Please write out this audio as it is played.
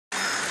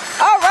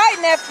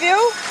nephew.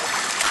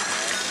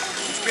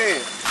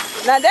 Good.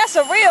 Now that's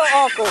a real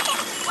uncle.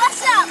 What's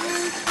up?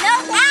 No,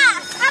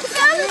 I'm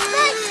feeling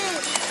sick.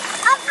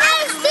 I'm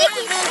feeling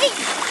sticky feet.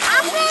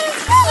 I'm feeling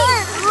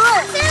sick.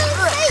 I'm feeling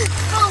sick.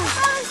 I'm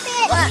feeling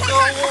sick. What's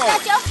going on? I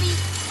felt your feet.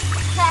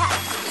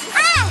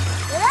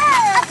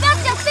 I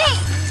felt your feet.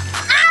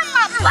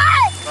 My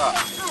butt.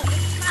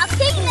 I'm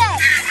taking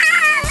that.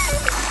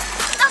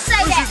 Don't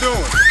say that. What you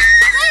doing?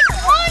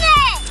 Click on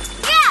it.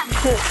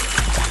 Yeah.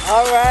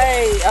 All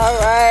right, all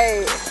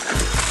right.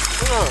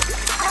 Come on.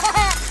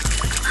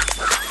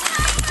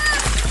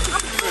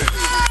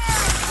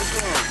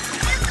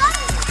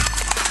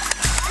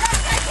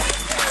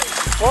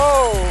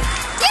 Whoa.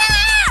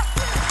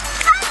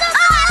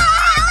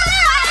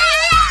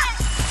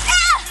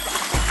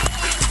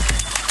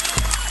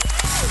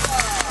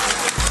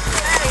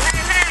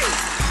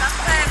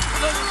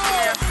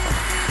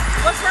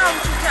 What's wrong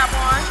with you,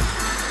 Taiwan?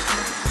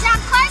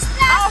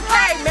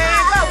 Okay,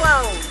 man, go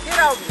on. Get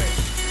over it.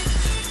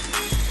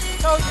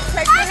 So you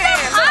take your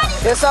hands up.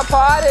 It's a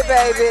party,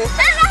 baby.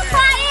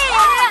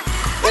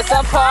 It's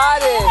a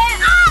party.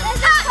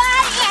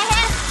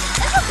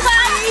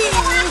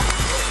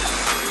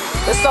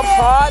 It's a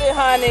party,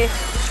 honey.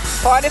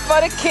 Party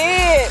for the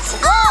kids.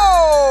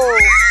 Whoa!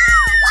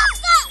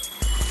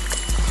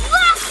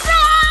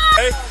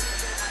 Hey.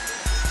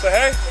 Say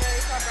hey.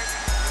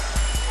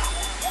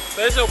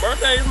 Say it's your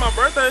birthday. It's my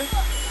birthday.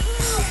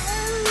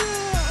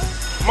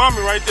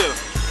 Mommy right there.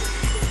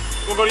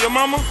 You wanna go to your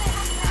mama?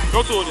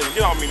 Go to her then.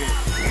 Get on me then.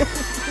 Get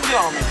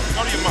on me.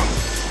 Go to your mama.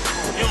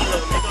 You don't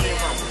love me. Go to your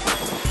mama.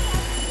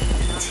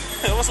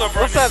 What's up,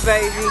 bro? What's up,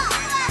 baby?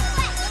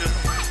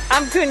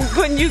 I'm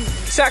putting you,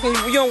 shocking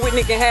you and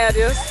Whitney can have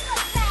this.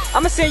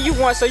 I'm gonna send you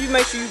one so you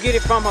make sure you get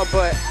it from her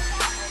butt.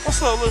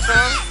 What's up, little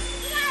son?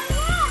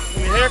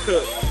 Give me a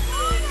haircut.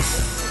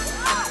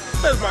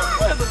 Where's the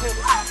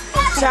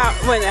Child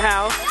went in the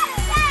house.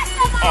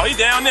 Oh, he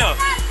down there.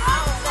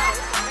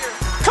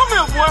 Come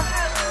here, boy.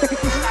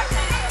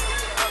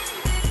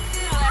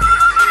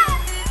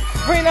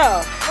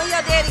 Brina, When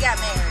your daddy got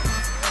married?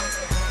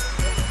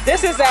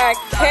 this is our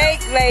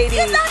cake lady.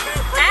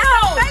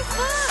 Ow!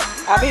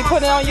 I'll be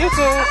putting it on YouTube. No,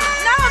 don't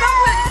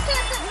put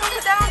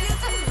that on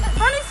YouTube.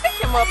 Bernie, pick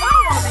him up. I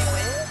don't want to be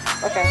with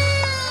him. Okay.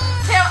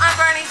 Tell Aunt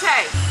Bernie,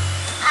 Tay.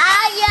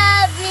 I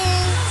love you.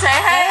 Say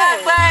hey,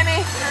 Aunt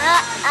Bernie.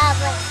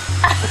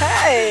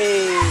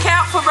 Hey.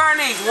 Count for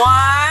Bernice. 1, 3,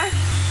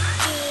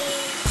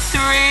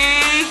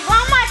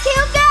 Want my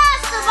cute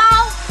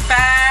basketball? 5.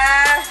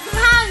 I'm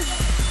hungry.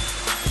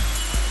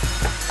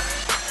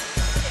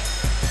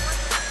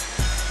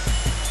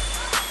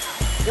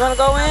 You wanna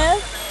go in?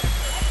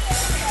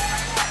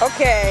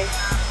 Okay.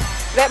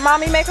 Let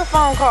mommy make a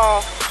phone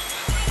call.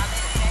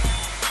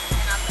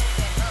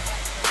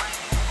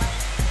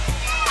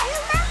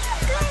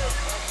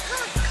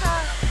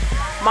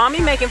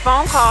 Mommy making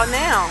phone call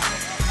now.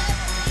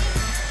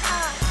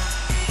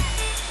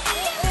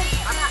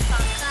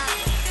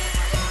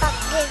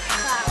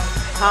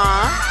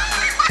 Huh?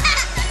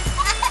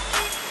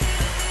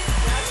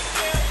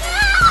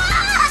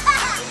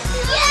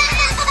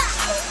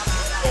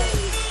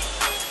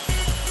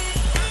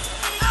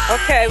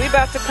 Okay, we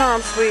about to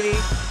come, sweetie.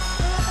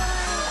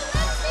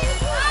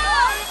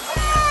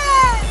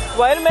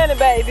 Wait a minute,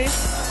 baby.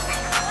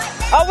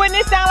 Oh, wouldn't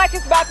it sound like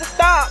it's about to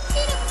stop?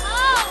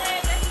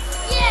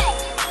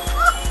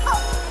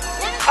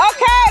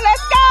 Okay,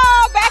 let's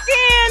go. Back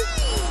in.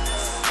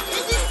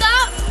 Is it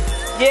stop?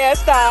 Yeah,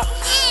 stop.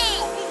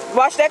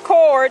 Watch that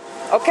cord.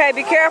 Okay,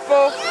 be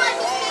careful.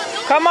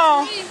 Come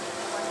on. It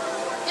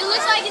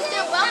looks like it's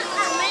still bubbling to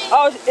me.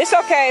 Oh, it's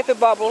okay if it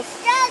bubbles.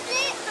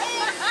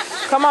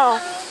 Come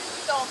on.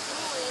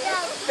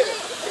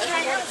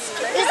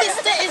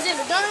 Is it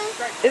done?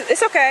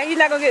 It's okay. You're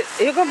not gonna get.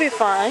 You're gonna be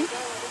fine.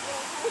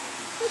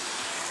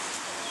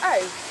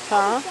 Hey.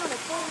 Huh?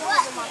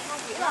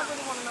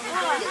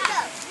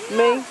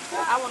 Me? I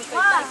want to say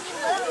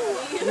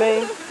thank you.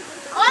 Me?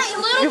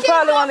 Little You kids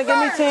probably go want to give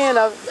me first. 10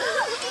 of.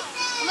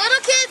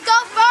 Little kids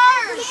go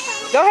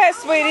first. Go ahead,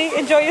 sweetie.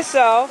 Enjoy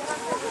yourself.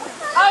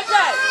 OJ.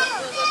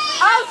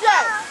 OJ.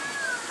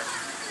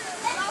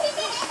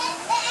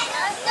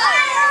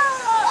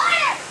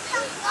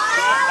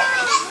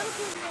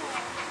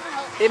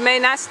 It may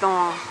not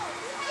storm.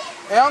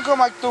 Hey, I'm coming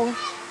like through.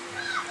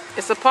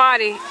 It's a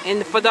party,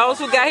 and for those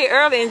who got here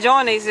early,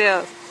 enjoying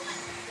themselves.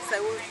 Say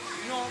what?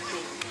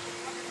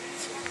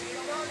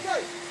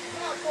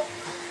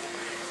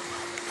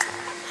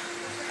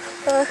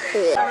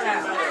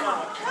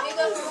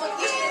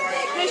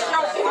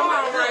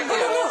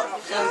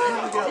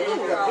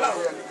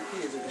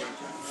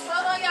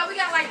 Hold on, y'all. We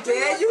got like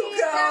there you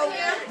go.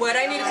 Well,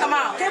 they need to come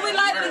out. Can we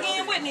light it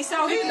again, Whitney?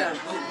 So he can.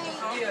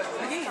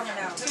 Yeah, again.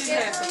 Please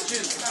have some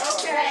juice.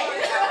 Okay.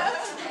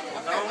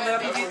 Don't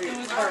let him get through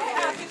his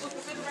birthday.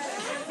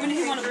 When do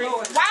you want to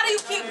blow it? Why do you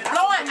keep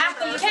blowing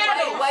after the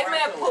candle? Wait a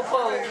minute,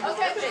 poo-poo.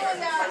 Okay,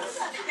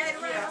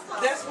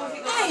 that's what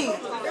he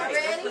needs.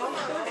 Ready?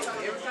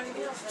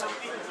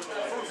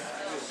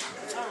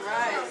 All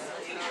right.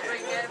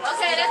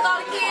 Okay, that's all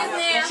the kids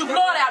now. Don't you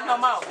blow it out, no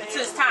more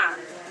until it's time.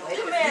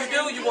 You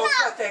do, you won't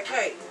cut that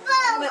cake.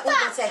 We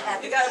can say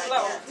happy. You gotta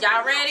blow.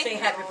 Y'all ready? Sing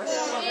happy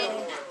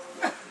birthday.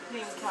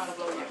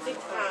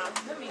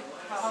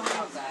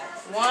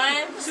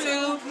 1,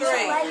 2, 3.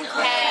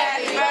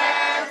 Happy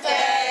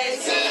birthday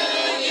to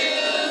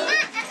you.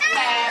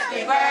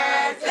 Happy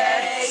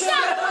birthday to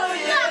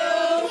you.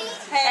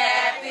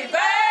 Happy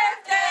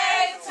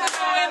birthday to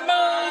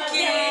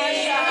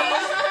Mookie.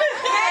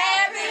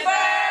 Happy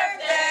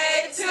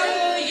birthday to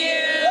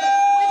you.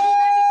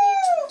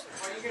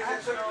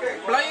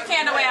 Blow your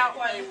candle out.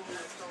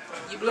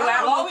 You blew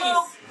out Mookie's.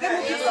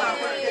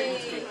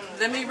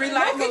 Let me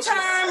relight Mookie's.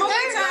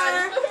 Mookie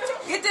turn.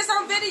 Get this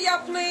on video,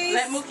 please.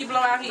 Let Mookie blow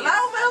out his. Blow,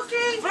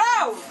 Mookie.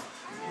 Blow.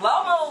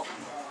 Blow, Mookie.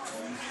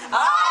 Oh!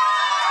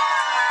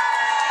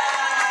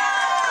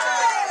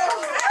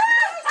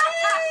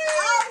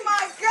 Oh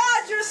my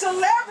God, you're a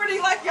celebrity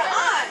like your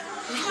aunt.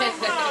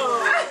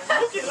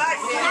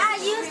 I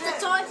used the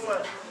toy.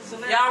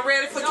 Y'all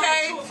ready for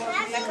cake?